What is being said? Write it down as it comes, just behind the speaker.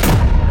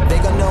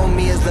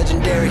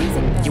legendary.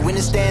 You in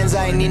the stands,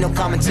 I ain't need no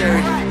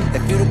commentary.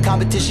 If you the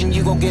competition,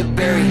 you gon' get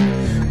buried.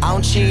 I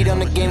don't cheat on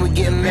the game, we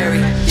getting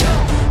married.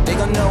 Yeah, they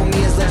gon' know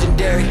me as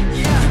legendary.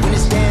 You in the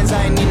stands,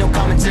 I ain't need no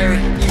commentary.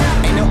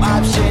 Ain't no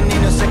option,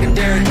 ain't no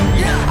secondary.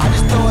 I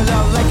just throw it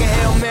up like a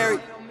Hail Mary.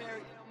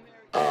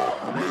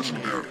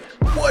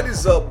 What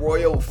is up,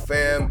 Royal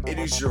fam? It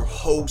is your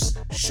host,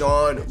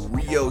 Sean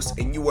Rios,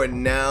 and you are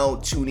now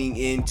tuning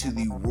in to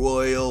the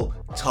Royal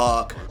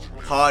Talk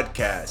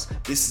podcast.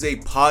 This is a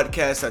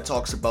podcast that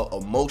talks about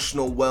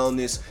emotional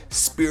wellness,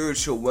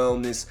 spiritual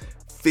wellness,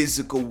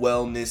 physical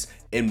wellness,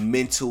 and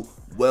mental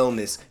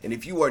wellness. And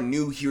if you are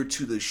new here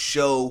to the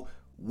show,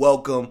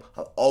 welcome.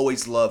 I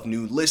always love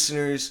new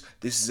listeners.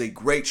 This is a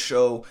great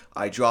show.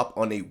 I drop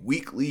on a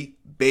weekly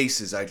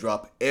basis. I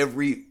drop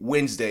every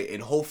Wednesday,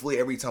 and hopefully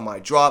every time I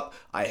drop,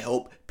 I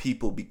help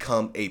people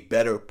become a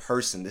better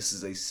person. This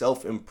is a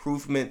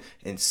self-improvement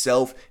and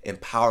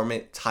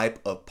self-empowerment type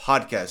of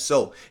podcast.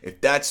 So if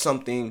that's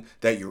something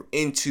that you're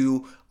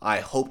into,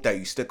 I hope that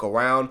you stick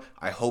around.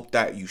 I hope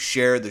that you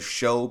share the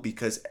show,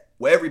 because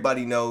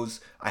everybody knows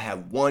I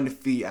have one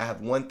fee. I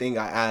have one thing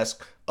I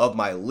ask of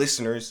my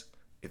listeners.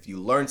 If you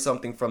learned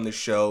something from the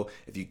show,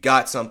 if you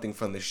got something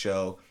from the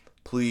show,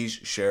 please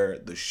share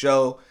the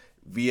show.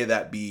 Via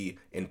that be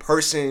in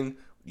person,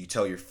 you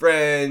tell your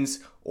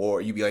friends,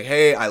 or you be like,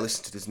 hey, I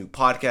listened to this new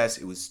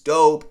podcast, it was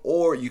dope.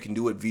 Or you can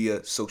do it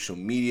via social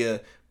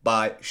media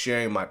by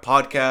sharing my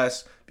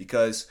podcast,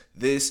 because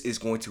this is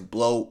going to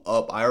blow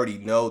up. I already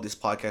know this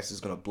podcast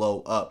is going to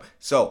blow up.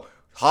 So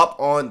hop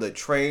on the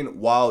train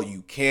while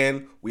you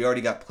can. We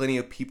already got plenty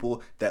of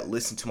people that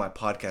listen to my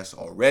podcast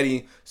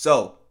already.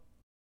 So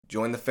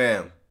join the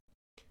fam.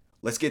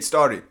 Let's get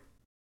started.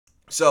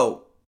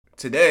 So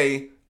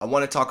today I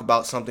want to talk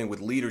about something with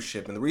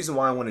leadership. And the reason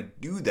why I want to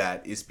do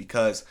that is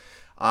because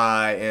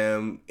I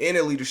am in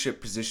a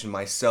leadership position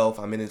myself.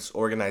 I'm in this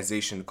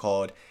organization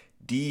called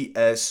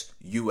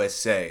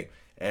DSUSA.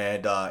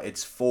 And it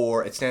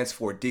stands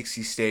for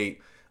Dixie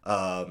State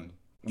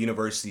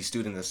University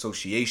Student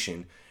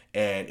Association.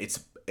 And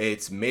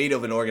it's made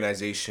of an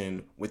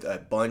organization with a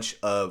bunch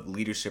of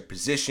leadership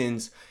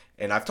positions.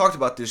 And I've talked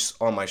about this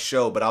on my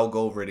show, but I'll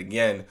go over it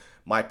again.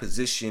 My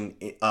position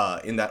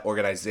in that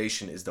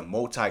organization is the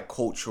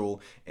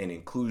Multicultural and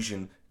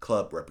Inclusion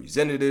Club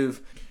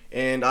representative.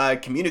 And I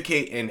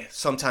communicate and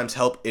sometimes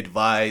help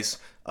advise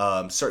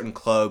certain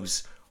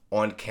clubs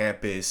on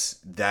campus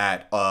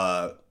that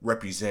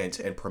represent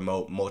and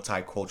promote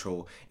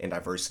multicultural and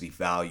diversity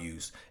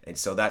values. And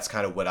so that's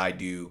kind of what I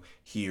do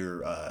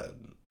here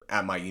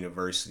at my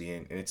university.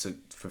 And it's a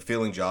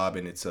fulfilling job,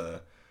 and it's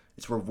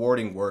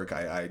rewarding work.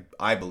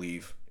 I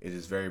believe it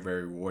is very,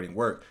 very rewarding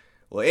work.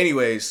 Well,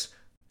 anyways,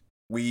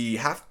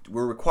 we're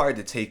required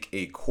to take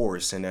a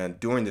course, and then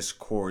during this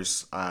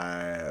course,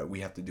 we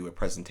have to do a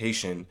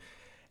presentation,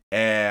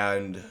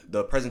 and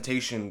the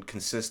presentation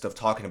consists of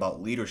talking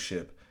about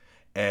leadership.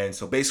 And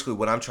so basically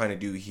what I'm trying to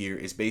do here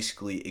is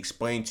basically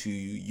explain to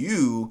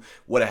you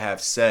what I have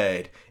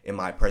said in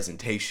my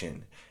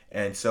presentation.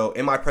 And so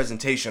in my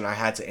presentation, I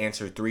had to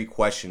answer 3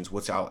 questions,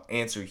 which I'll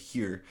answer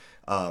here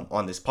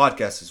on this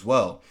podcast as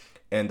well.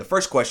 And the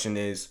first question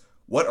is,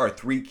 what are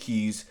 3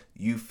 keys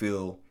you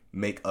feel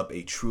make up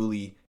a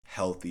truly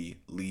healthy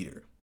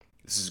leader?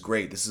 This is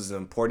great. This is an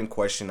important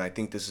question. I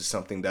think this is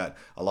something that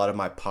a lot of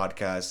my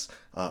podcast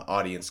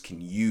audience can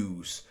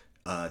use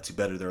to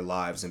better their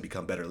lives and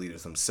become better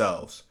leaders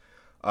themselves.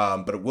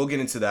 But we'll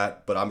get into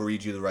that, but I'm going to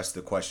read you the rest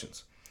of the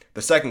questions.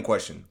 The second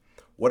question,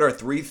 what are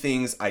 3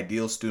 things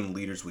ideal student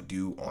leaders would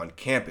do on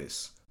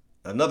campus?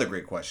 Another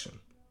great question.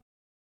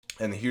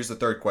 And here's the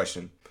third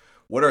question.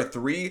 What are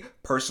 3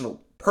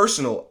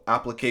 personal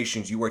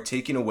applications you are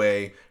taking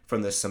away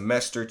from the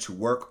semester to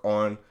work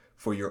on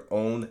for your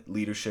own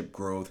leadership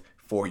growth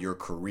for your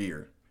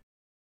career?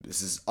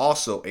 This is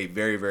also a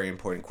very, very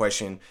important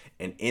question.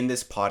 And in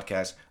this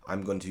podcast,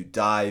 I'm going to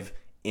dive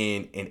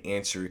in and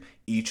answer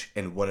each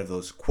and one of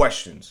those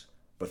questions.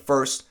 But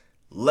first,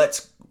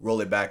 let's roll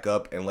it back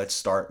up and let's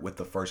start with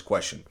the first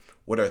question.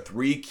 What are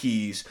 3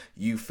 keys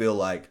you feel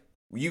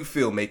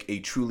make a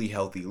truly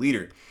healthy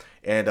leader?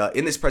 And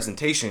in this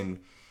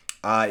presentation,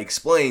 I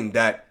explained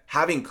that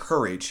having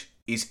courage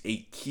is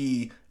a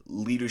key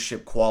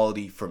leadership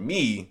quality for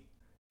me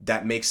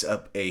that makes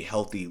up a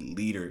healthy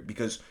leader.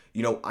 Because,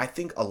 I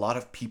think a lot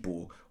of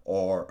people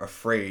are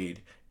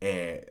afraid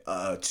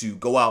to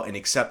go out and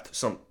accept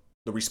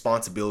the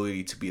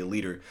responsibility to be a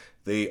leader.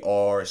 They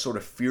are sort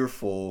of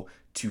fearful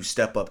to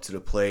step up to the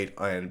plate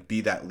and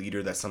be that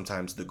leader that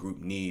sometimes the group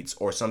needs,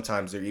 or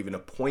sometimes they're even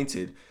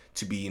appointed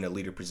to be in a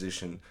leader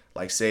position.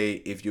 Like, say,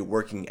 if you're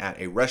working at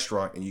a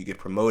restaurant and you get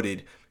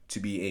promoted to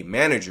be a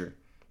manager,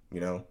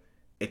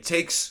 it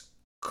takes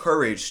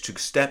courage to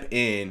step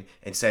in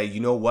and say, you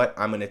know what,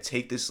 I'm going to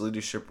take this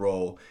leadership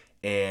role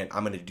and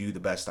I'm going to do the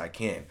best I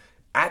can.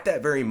 At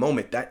that very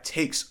moment, that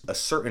takes a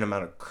certain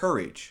amount of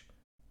courage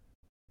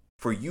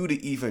for you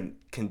to even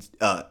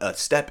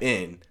step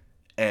in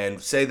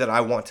and say that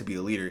I want to be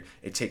a leader.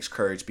 It takes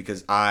courage,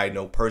 because I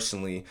know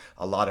personally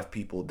a lot of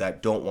people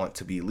that don't want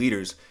to be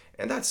leaders,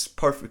 and that's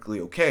perfectly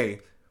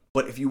okay.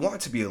 But if you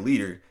want to be a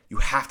leader, you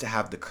have to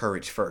have the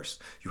courage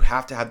first. You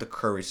have to have the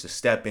courage to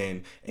step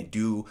in and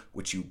do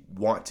what you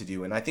want to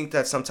do. And I think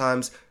that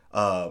sometimes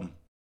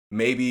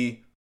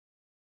maybe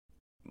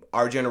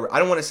I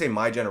don't want to say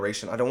my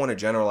generation. I don't want to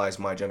generalize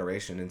my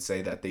generation and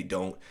say that they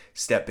don't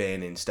step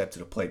in and step to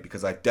the plate,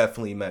 because I've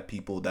definitely met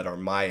people that are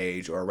my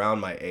age or around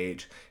my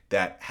age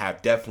that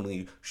have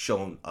definitely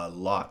shown a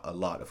lot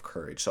of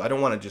courage. So I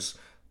don't want to just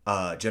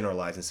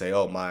generalize and say,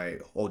 oh, my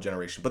whole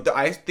generation. But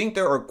I think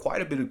there are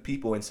quite a bit of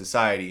people in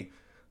society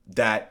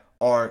that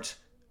aren't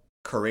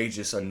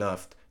courageous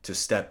enough to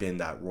step in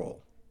that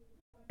role.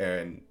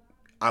 And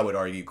I would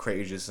argue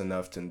courageous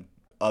enough to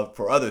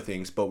for other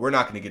things, but we're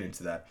not going to get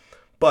into that.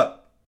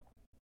 But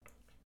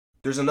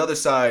there's another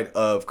side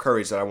of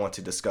courage that I want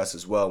to discuss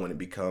as well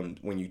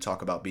when you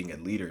talk about being a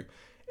leader.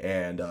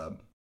 And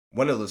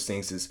one of those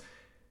things is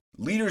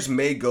leaders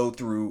may go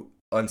through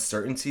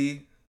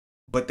uncertainty,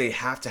 but they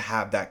have to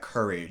have that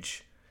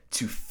courage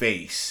to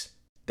face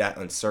that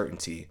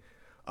uncertainty.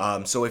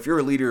 So if you're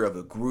a leader of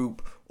a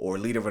group or a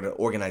leader of an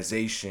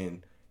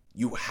organization,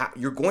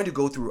 you're going to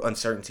go through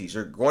uncertainties.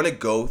 You're going to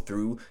go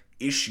through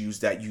issues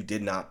that you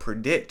did not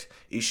predict,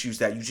 issues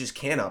that you just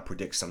cannot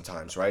predict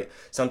sometimes, right?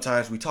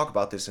 Sometimes we talk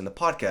about this in the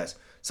podcast.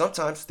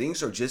 Sometimes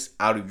things are just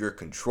out of your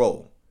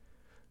control.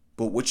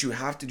 But what you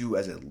have to do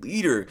as a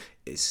leader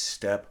is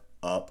step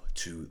up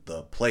to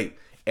the plate.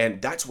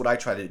 And that's what I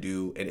try to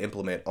do and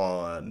implement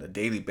on a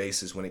daily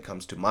basis when it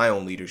comes to my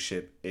own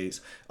leadership.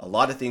 Is a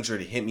lot of things are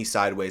to hit me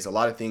sideways. A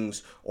lot of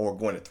things are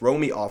going to throw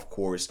me off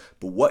course.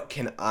 But what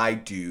can I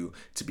do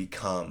to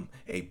become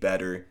a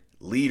better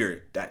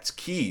leader? That's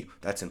key.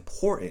 That's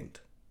important.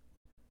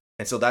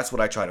 And so that's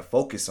what I try to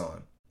focus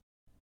on.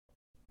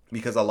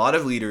 Because a lot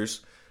of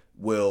leaders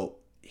will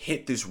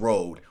hit this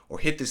road or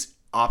hit this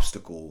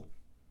obstacle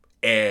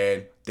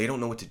and they don't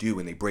know what to do,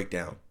 and they break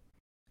down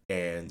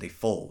and they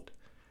fold.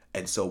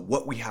 And so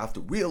what we have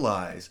to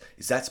realize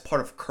is that's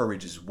part of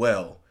courage as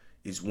well,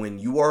 is when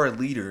you are a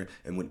leader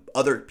and when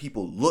other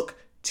people look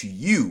to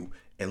you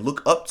and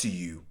look up to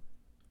you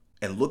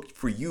and look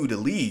for you to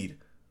lead,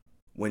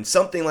 when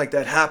something like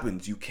that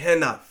happens, you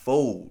cannot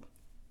fold.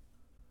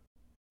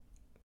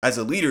 As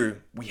a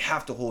leader, we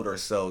have to hold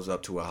ourselves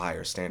up to a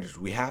higher standard.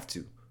 We have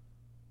to.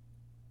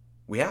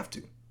 We have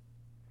to.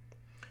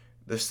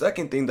 The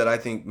second thing that I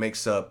think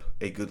makes up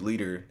a good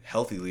leader,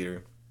 healthy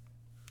leader,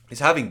 is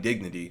having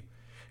dignity.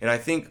 And I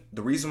think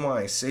the reason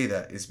why I say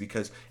that is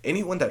because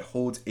anyone that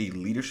holds a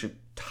leadership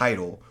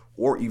title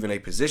or even a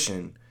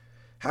position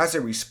has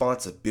a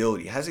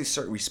responsibility, has a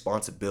certain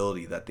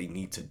responsibility that they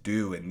need to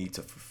do and need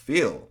to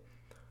fulfill.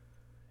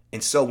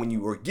 And so when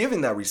you are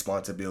given that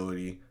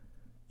responsibility,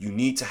 you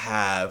need to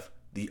have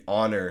the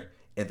honor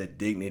and the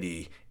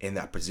dignity in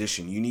that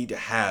position. You need to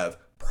have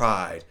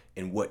pride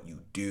in what you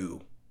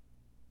do,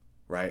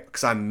 right?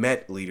 Because I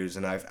met leaders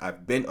and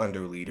I've been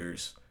under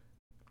leaders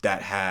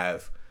that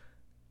have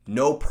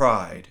no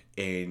pride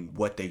in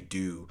what they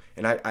do.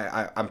 And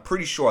I'm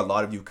pretty sure a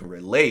lot of you can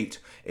relate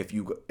if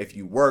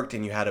you worked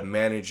and you had a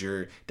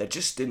manager that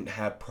just didn't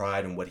have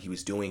pride in what he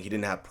was doing. He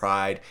didn't have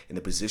pride in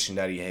the position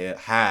that he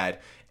had.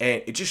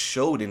 And it just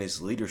showed in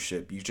his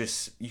leadership. You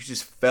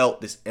just felt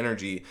this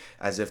energy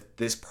as if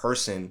this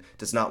person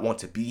does not want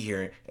to be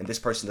here and this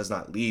person does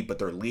not lead, but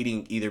they're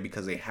leading either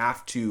because they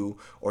have to,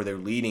 or they're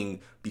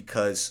leading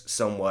because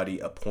somebody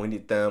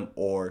appointed them,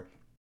 or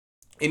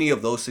any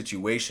of those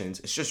situations.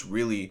 It's just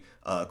really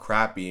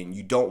crappy, and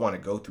you don't want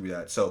to go through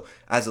that. So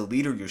as a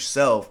leader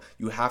yourself,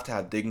 you have to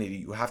have dignity.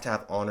 You have to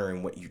have honor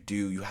in what you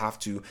do. You have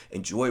to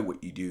enjoy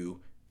what you do,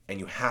 and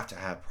you have to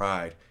have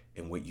pride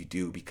in what you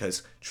do,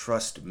 because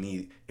trust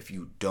me, if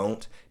you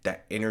don't,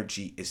 that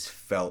energy is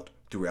felt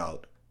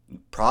throughout,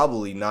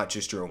 probably not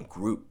just your own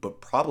group,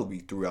 but probably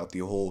throughout the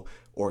whole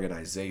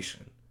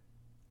organization.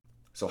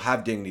 So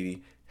have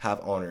dignity,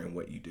 have honor in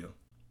what you do.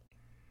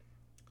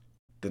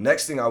 The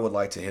next thing I would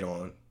like to hit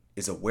on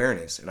is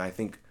awareness. And I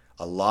think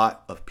a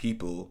lot of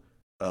people,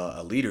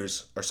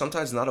 leaders, are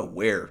sometimes not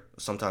aware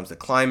of sometimes the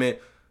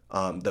climate,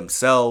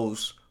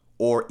 themselves,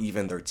 or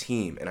even their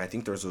team. And I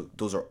think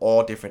those are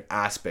all different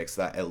aspects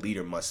that a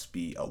leader must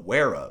be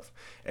aware of.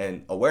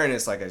 And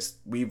awareness, like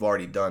we've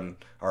already done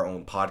our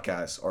own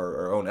podcast or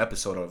our own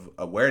episode of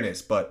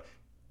awareness, but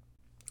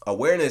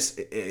awareness,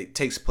 it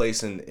takes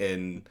place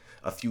in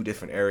a few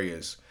different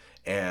areas.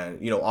 And,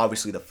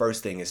 obviously the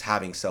first thing is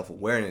having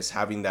self-awareness,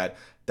 having that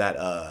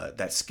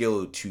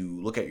skill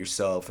to look at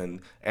yourself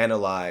and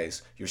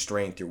analyze your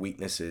strength, your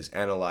weaknesses,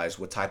 analyze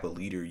what type of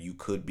leader you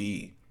could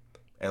be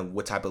and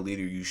what type of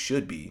leader you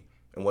should be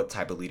and what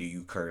type of leader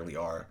you currently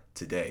are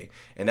today.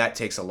 And that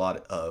takes a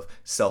lot of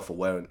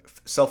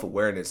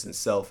self-awareness and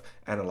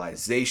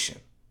self-analyzation.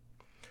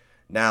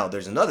 Now,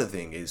 there's another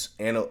thing is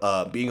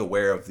being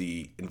aware of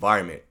the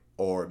environment,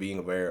 or being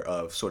aware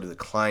of sort of the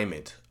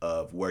climate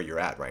of where you're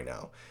at right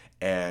now.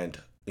 And,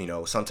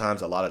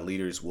 sometimes a lot of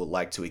leaders will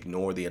like to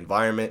ignore the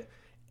environment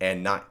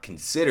and not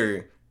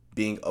consider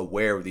being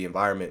aware of the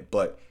environment.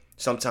 But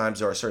sometimes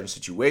there are certain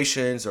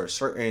situations or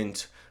certain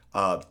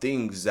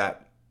things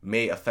that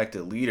may affect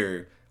a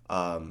leader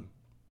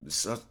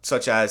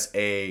such as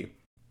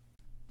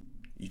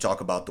you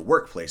talk about the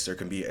workplace. There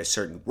can be a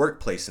certain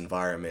workplace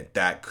environment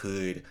that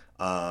could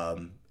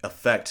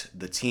affect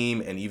the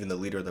team and even the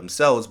leader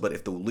themselves. But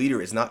if the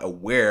leader is not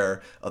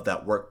aware of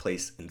that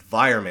workplace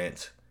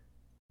environment,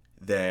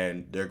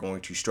 then they're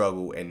going to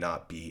struggle and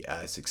not be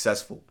as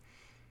successful.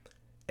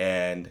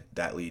 And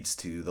that leads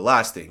to the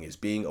last thing, is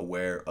being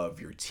aware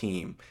of your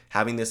team,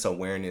 having this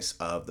awareness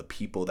of the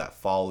people that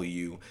follow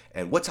you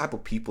and what type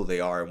of people they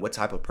are and what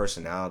type of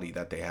personality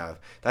that they have.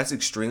 That's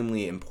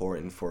extremely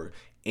important for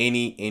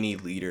any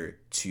leader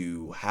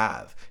to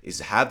have, is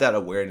to have that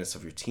awareness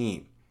of your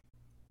team.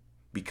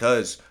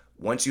 Because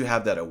once you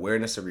have that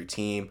awareness of your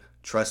team,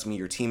 trust me,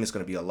 your team is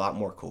going to be a lot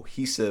more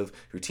cohesive.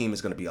 Your team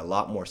is going to be a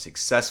lot more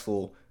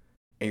successful.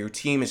 And your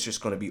team is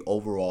just going to be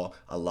overall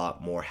a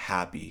lot more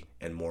happy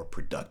and more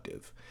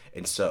productive.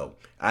 And so,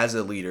 as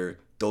a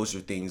leader, those are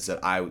things that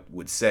I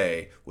would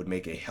say would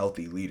make a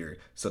healthy leader.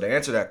 So to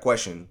answer that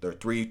question, there are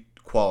 3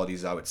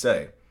 qualities I would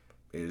say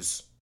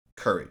is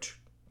courage,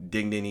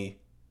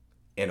 dignity,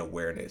 and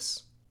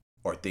awareness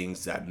are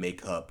things that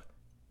make up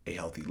a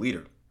healthy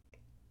leader.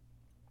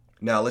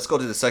 Now, let's go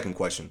to the second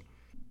question.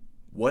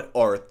 What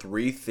are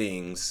 3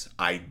 things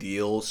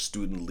ideal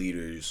student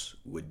leaders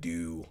would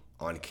do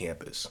on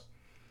campus?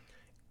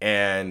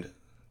 And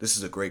this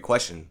is a great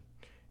question.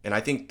 And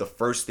I think the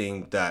first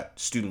thing that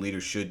student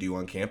leaders should do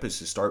on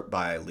campus is start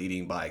by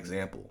leading by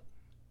example,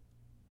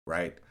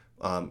 right?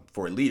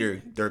 For a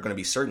leader, there are going to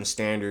be certain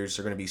standards,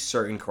 there are going to be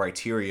certain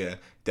criteria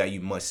that you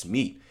must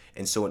meet.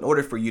 And so in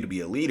order for you to be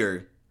a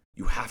leader,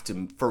 you have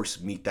to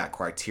first meet that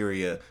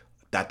criteria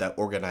that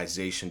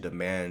organization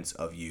demands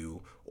of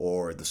you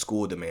or the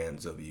school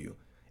demands of you.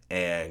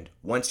 And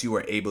once you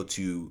are able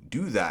to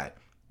do that,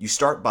 you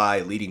start by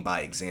leading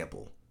by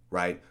example,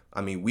 right?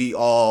 I mean, we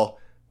all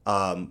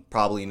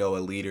probably know a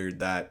leader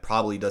that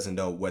probably doesn't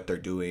know what they're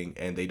doing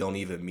and they don't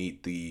even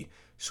meet the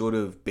sort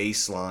of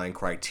baseline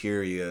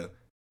criteria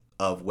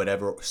of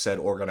whatever said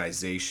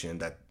organization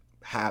that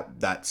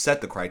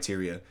set the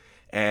criteria,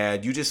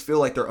 and you just feel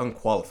like they're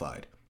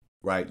unqualified,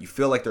 right? You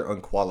feel like they're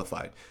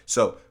unqualified.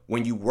 So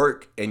when you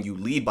work and you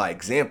lead by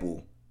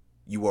example,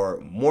 you are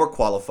more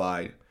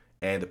qualified,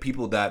 and the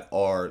people that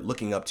are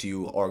looking up to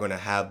you are going to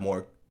have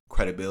more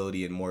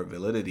credibility and more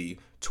validity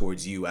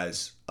towards you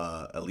as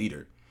a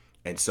leader.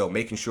 And so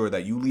making sure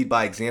that you lead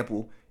by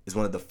example is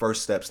one of the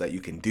first steps that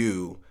you can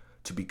do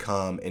to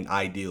become an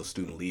ideal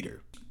student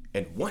leader.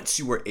 And once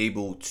you are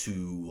able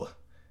to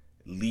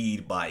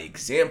lead by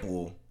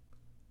example,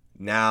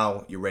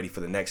 now you're ready for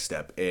the next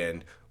step.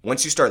 And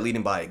once you start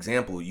leading by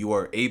example, you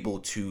are able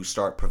to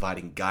start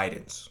providing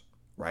guidance,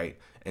 right?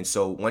 And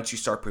so once you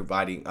start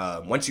providing,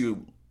 once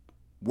you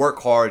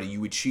work hard and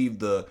you achieve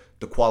the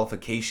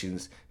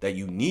qualifications that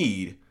you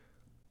need,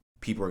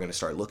 people are going to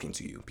start looking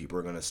to you. People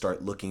are going to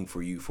start looking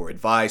for you for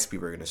advice.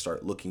 People are going to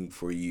start looking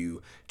for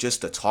you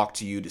just to talk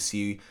to you, to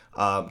see,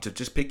 to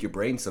just pick your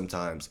brain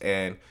sometimes.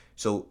 And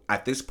so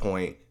at this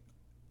point,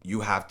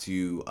 you have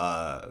to,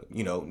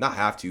 not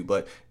have to,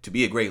 but to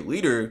be a great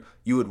leader,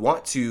 you would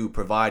want to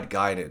provide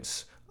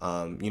guidance.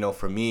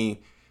 For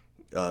me,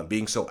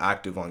 being so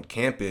active on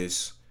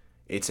campus,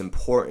 it's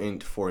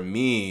important for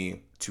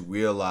me to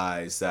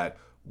realize that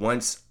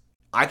once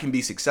I can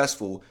be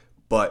successful,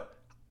 but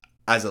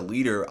as a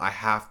leader, I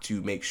have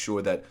to make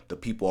sure that the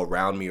people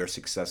around me are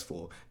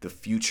successful, the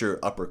future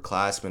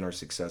upperclassmen are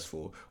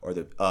successful, or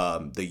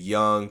the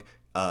young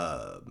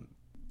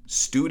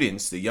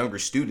students, the younger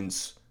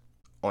students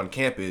on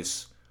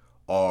campus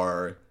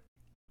are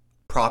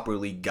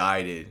properly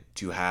guided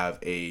to have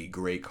a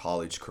great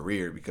college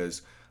career.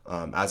 Because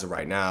as of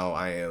right now,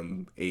 I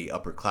am a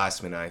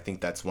upperclassman, and I think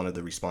that's one of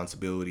the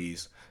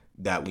responsibilities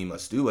that we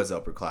must do as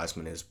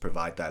upperclassmen is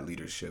provide that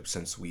leadership,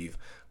 since we've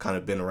kind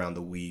of been around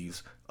the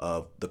weaves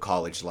of the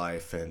college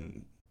life,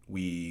 and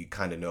we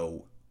kind of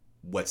know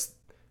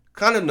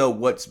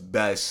what's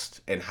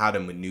best and how to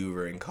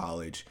maneuver in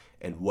college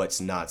and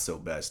what's not so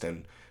best.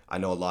 And I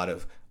know a lot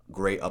of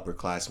great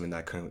upperclassmen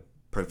that can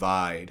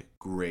provide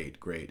great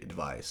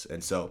advice.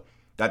 And so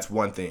that's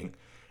one thing.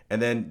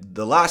 And then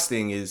the last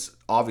thing is,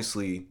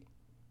 obviously,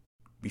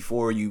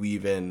 before you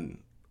even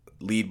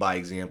lead by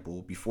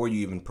example, before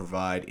you even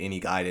provide any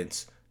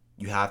guidance,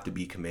 you have to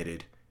be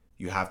committed.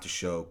 You have to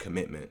show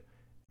commitment.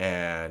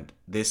 And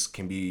this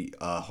can be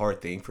a hard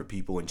thing for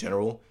people in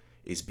general,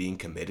 is being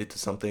committed to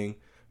something.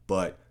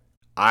 But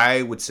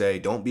I would say,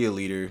 don't be a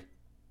leader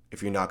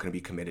if you're not going to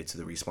be committed to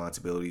the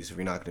responsibilities, if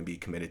you're not going to be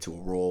committed to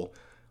a role.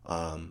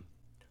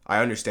 I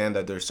understand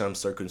that there's some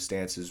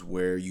circumstances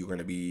where you're going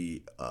to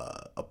be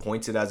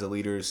appointed as a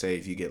leader, say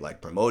if you get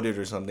like promoted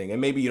or something, and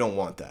maybe you don't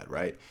want that,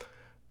 right?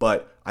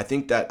 But I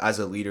think that as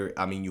a leader,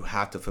 you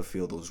have to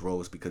fulfill those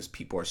roles because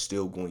people are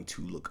still going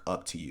to look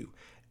up to you.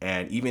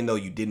 And even though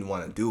you didn't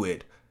want to do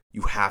it,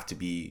 you have to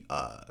be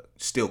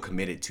still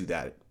committed to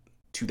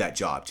that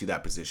job, to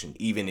that position,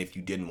 even if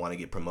you didn't want to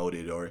get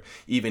promoted, or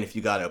even if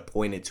you got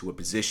appointed to a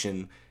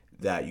position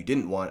that you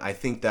didn't want. I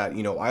think that,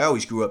 I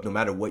always grew up, no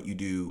matter what you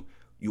do,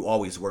 you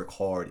always work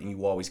hard and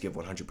you always give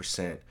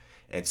 100%.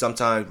 And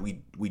sometimes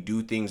we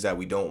do things that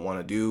we don't want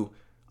to do,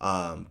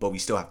 but we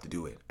still have to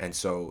do it. And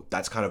so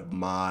that's kind of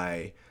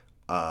my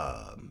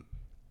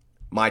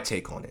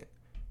take on it.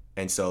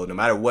 And so no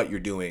matter what you're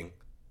doing,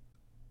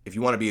 if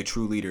you want to be a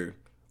true leader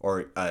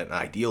or an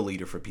ideal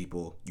leader for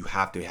people, you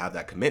have to have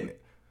that commitment,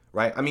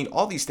 right? I mean,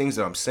 all these things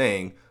that I'm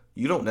saying,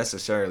 you don't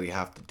necessarily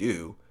have to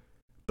do,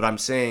 but I'm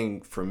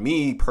saying for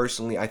me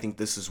personally, I think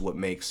this is what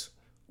makes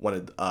one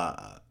of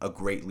a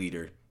great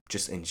leader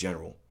just in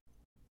general.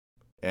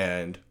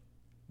 And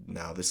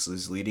now this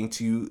is leading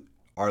to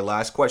our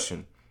last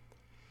question.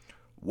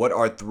 What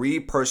are 3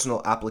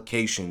 personal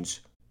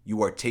applications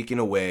you are taking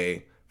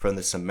away from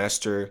the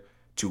semester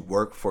to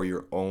work for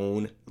your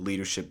own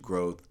leadership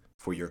growth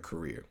for your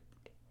career?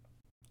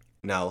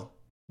 Now,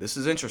 this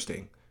is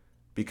interesting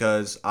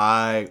because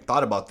I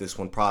thought about this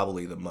one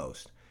probably the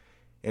most.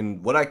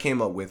 And what I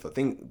came up with, the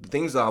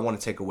things that I want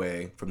to take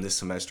away from this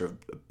semester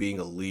of being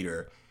a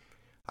leader,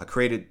 I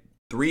created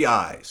 3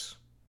 I's.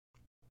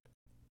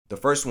 The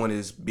first one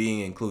is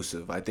being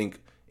inclusive. I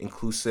think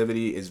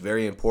inclusivity is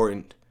very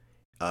important.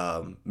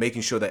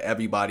 Making sure that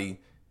everybody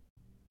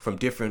from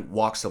different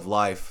walks of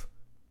life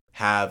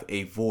have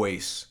a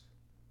voice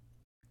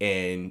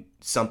in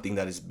something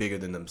that is bigger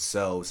than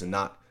themselves, and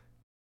not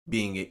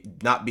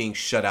being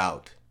shut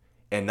out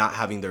and not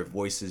having their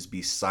voices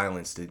be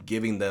silenced, and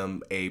giving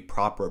them a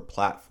proper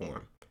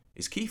platform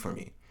is key for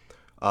me.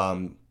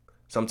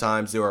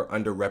 Sometimes there are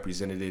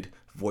underrepresented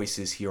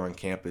voices here on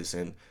campus,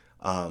 and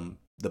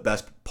the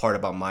best part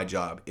about my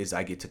job is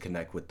I get to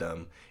connect with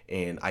them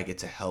and I get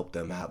to help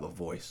them have a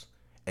voice.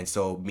 And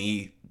so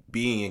me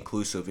being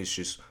inclusive is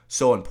just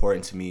so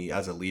important to me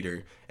as a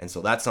leader. And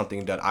so that's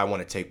something that I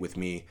want to take with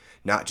me,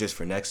 not just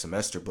for next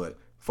semester, but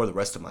for the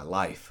rest of my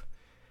life.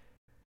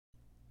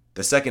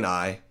 The second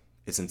I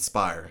is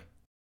inspire.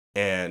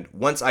 And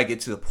once I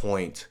get to the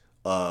point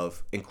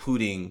of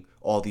including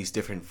all these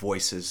different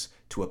voices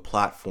to a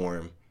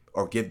platform,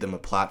 or give them a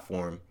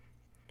platform,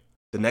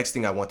 the next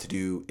thing I want to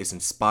do is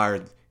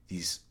inspire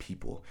these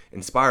people,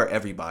 inspire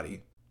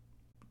everybody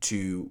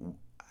to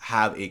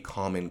have a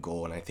common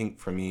goal. And I think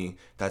for me,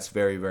 that's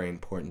very, very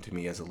important to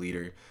me as a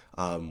leader.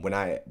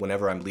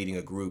 Whenever I'm leading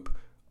a group,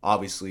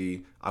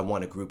 obviously I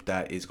want a group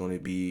that is going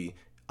to be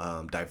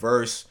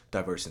diverse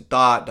in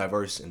thought,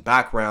 diverse in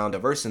background,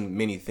 diverse in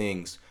many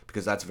things,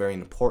 because that's very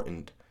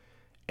important.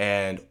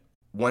 And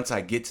once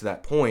I get to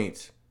that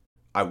point,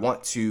 I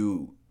want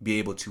to be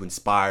able to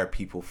inspire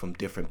people from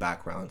different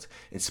backgrounds,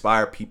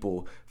 inspire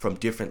people from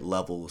different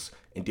levels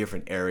in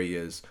different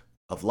areas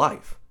of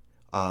life.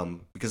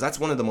 Because that's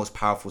one of the most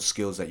powerful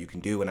skills that you can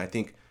do. And I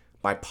think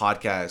my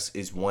podcast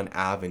is one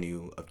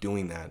avenue of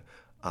doing that.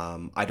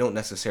 I don't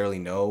necessarily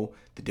know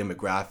the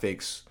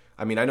demographics.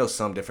 I mean, I know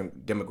some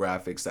different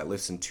demographics that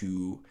listen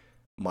to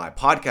my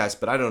podcast,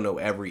 but I don't know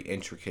every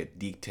intricate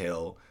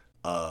detail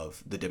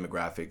of the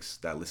demographics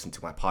that listen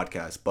to my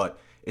podcast. But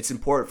it's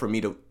important for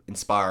me to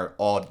inspire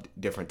all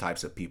different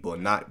types of people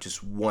and not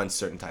just one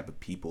certain type of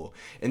people.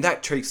 And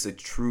that takes a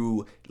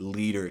true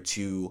leader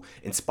to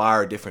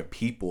inspire different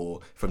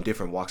people from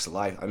different walks of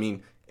life. I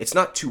mean, it's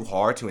not too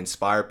hard to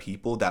inspire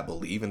people that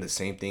believe in the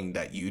same thing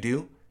that you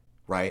do,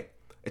 right?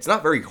 It's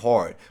not very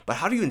hard, but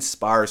how do you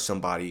inspire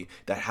somebody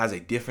that has a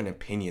different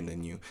opinion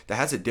than you, that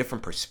has a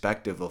different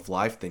perspective of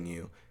life than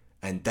you?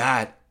 And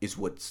that is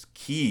what's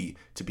key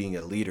to being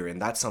a leader. And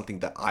that's something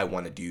that I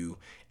want to do,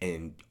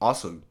 and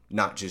also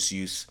not just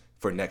use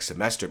for next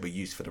semester, but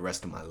use for the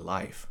rest of my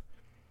life.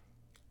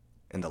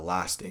 And the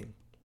last thing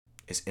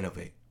is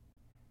innovate.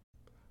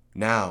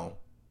 Now,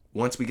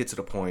 once we get to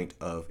the point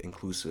of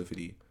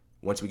inclusivity,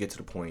 once we get to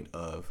the point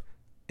of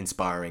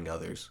inspiring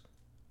others,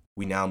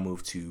 we now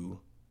move to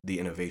the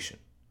innovation.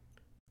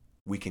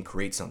 We can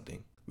create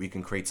something. We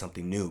can create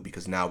something new,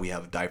 because now we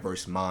have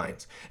diverse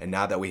minds. And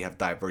now that we have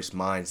diverse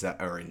minds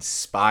that are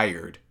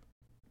inspired,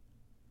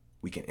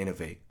 we can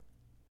innovate.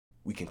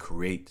 We can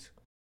create.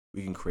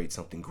 We can create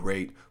something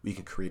great. We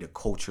can create a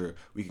culture.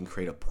 We can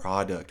create a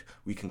product.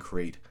 We can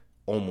create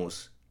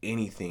almost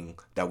anything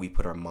that we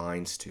put our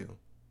minds to.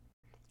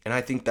 And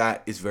I think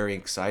that is very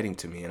exciting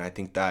to me. And I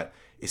think that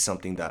is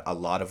something that a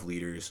lot of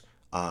leaders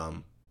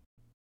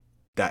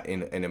that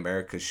in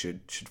America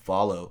should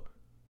follow,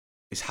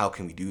 is how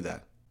can we do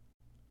that?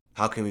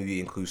 How can we be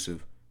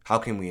inclusive? How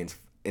can we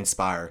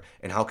inspire?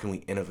 And how can we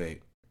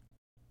innovate?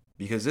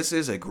 Because this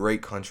is a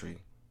great country.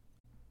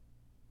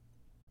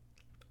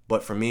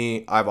 But for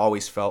me, I've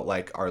always felt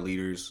like our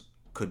leaders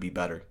could be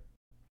better.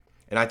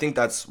 And I think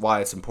that's why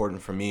it's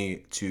important for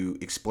me to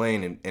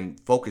explain and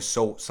focus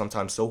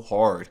sometimes so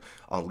hard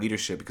on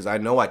leadership, because I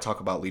know I talk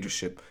about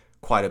leadership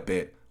quite a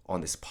bit on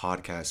this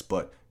podcast,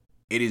 but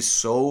it is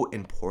so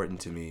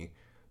important to me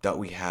that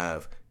we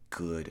have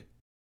good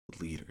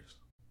leaders.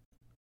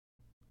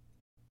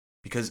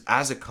 Because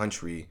as a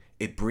country,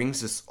 it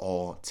brings us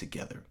all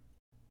together.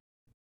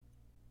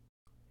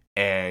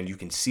 And you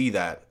can see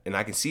that, and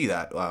I can see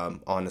that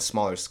on a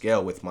smaller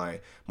scale with my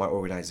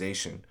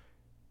organization.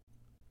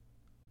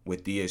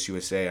 With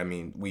DSUSA, I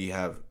mean, we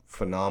have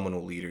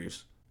phenomenal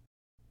leaders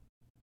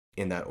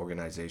in that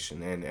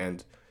organization.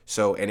 And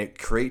So, and it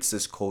creates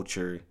this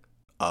culture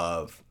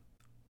of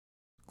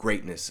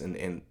greatness,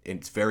 and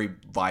it's very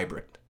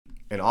vibrant.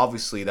 And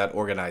obviously that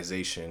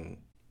organization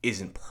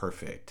isn't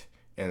perfect,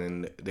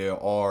 and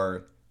there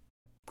are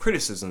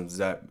criticisms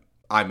that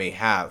I may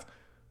have,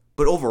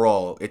 but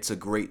overall it's a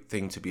great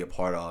thing to be a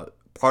part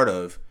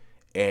of,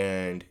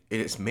 and it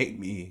has made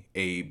me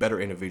a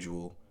better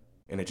individual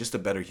and just a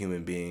better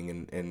human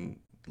being, and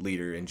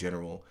leader in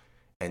general.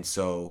 And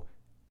so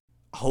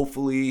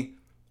hopefully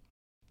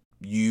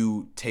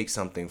you take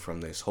something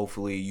from this.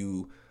 Hopefully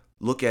you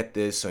look at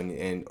this,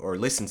 and or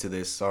listen to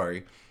this,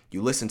 sorry.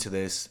 You listen to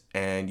this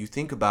and you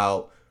think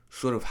about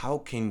sort of how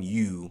can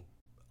you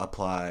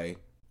apply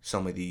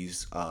some of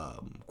these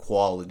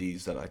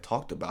qualities that I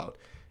talked about.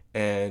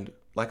 And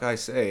like I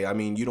say, I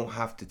mean, you don't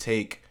have to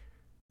take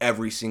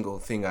every single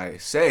thing I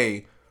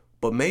say,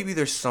 but maybe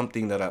there's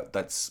something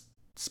that's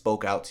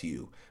spoke out to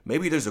you.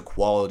 Maybe there's a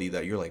quality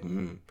that you're like,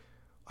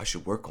 I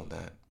should work on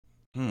that.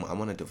 I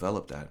want to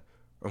develop that.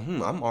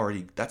 Or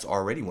that's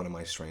already one of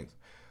my strengths.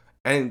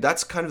 And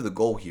that's kind of the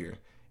goal here,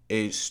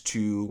 is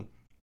to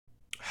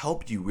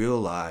help you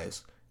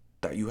realize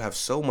that you have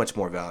so much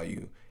more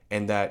value,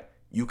 and that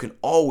you can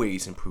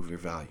always improve your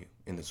value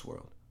in this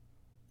world,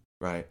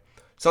 right?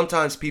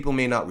 Sometimes people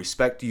may not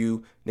respect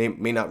you, they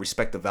may not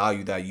respect the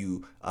value that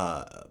you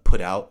put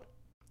out,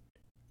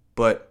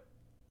 but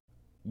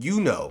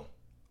you know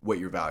what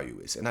your value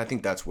is. And I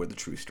think that's where the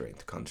true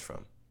strength comes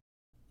from,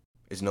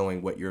 is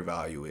knowing what your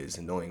value is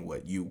and knowing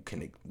what you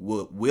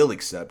will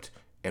accept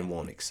and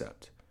won't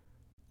accept.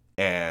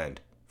 And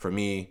for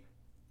me,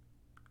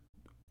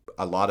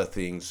 a lot of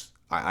things,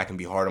 I can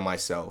be hard on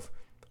myself,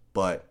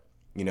 but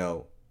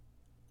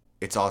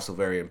it's also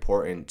very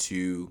important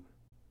to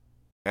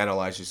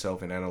analyze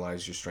yourself and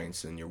analyze your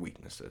strengths and your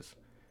weaknesses.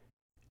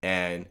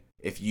 And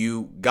if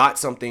you got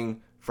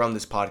something from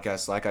this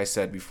podcast, like I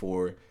said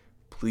before,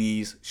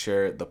 please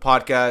share the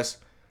podcast.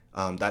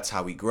 That's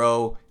how we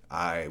grow.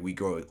 We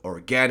grow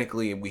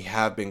organically, and we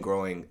have been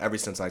growing ever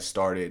since I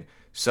started.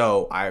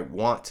 So I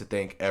want to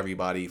thank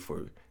everybody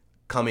for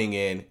coming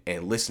in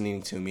and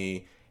listening to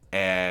me,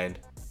 and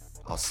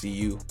I'll see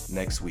you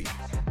next week.